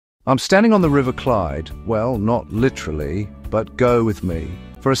I'm standing on the River Clyde. Well, not literally, but go with me.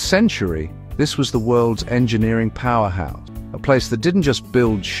 For a century, this was the world's engineering powerhouse, a place that didn't just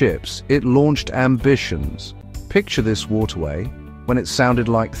build ships, it launched ambitions. Picture this waterway when it sounded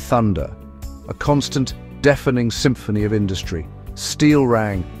like thunder, a constant, deafening symphony of industry. Steel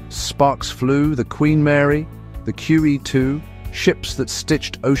rang, sparks flew, the Queen Mary, the QE2, ships that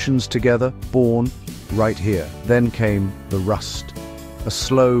stitched oceans together, born right here. Then came the rust. A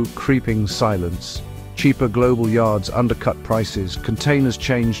slow, creeping silence. Cheaper global yards undercut prices, containers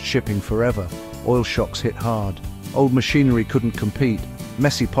changed shipping forever, oil shocks hit hard. Old machinery couldn't compete,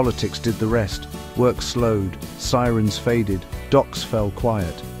 messy politics did the rest. Work slowed, sirens faded, docks fell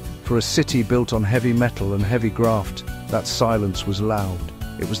quiet. For a city built on heavy metal and heavy graft, that silence was loud.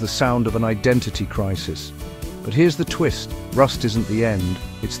 It was the sound of an identity crisis. But here's the twist. Rust isn't the end,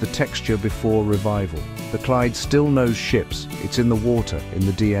 it's the texture before revival. The Clyde still knows ships, it's in the water, in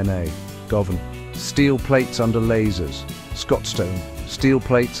the DNA. Govan. Steel plates under lasers. Scottstone. Steel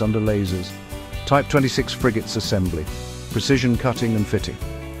plates under lasers. Type 26 frigates assembly. Precision cutting and fitting.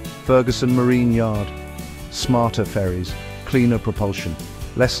 Ferguson Marine Yard. Smarter ferries. Cleaner propulsion.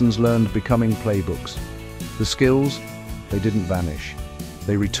 Lessons learned becoming playbooks. The skills, they didn't vanish.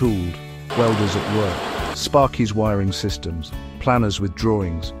 They retooled. Welders at work. Sparky's wiring systems. Planners with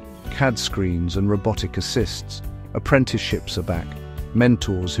drawings. CAD screens and robotic assists. Apprenticeships are back.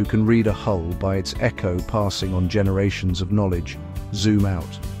 Mentors who can read a hull by its echo passing on generations of knowledge. Zoom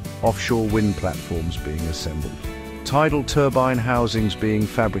out. Offshore wind platforms being assembled. Tidal turbine housings being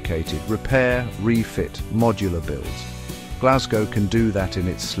fabricated. Repair, refit, modular builds. Glasgow can do that in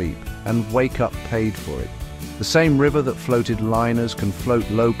its sleep and wake up paid for it. The same river that floated liners can float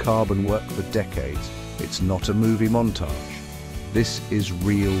low-carbon work for decades. It's not a movie montage. This is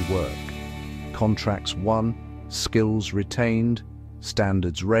real work. Contracts won, skills retained,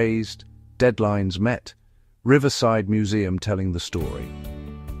 standards raised, deadlines met. Riverside Museum telling the story.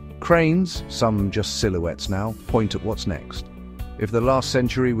 Cranes, some just silhouettes now, point at what's next. If the last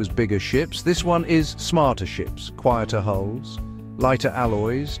century was bigger ships, this one is smarter ships, quieter hulls, lighter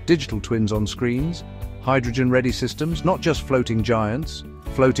alloys, digital twins on screens, hydrogen-ready systems, not just floating giants,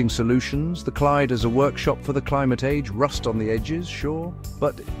 floating solutions. The Clyde as a workshop for the climate age, rust on the edges, sure,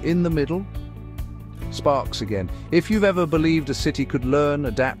 but in the middle, sparks again. If you've ever believed a city could learn,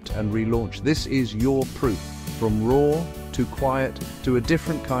 adapt and relaunch, this is your proof. From raw to quiet to a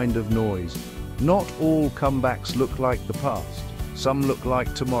different kind of noise. Not all comebacks look like the past. Some look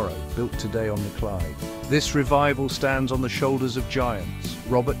like tomorrow, built today on the Clyde. This revival stands on the shoulders of giants.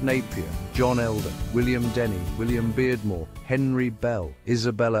 Robert Napier, John Elder, William Denny, William Beardmore, Henry Bell,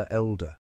 Isabella Elder.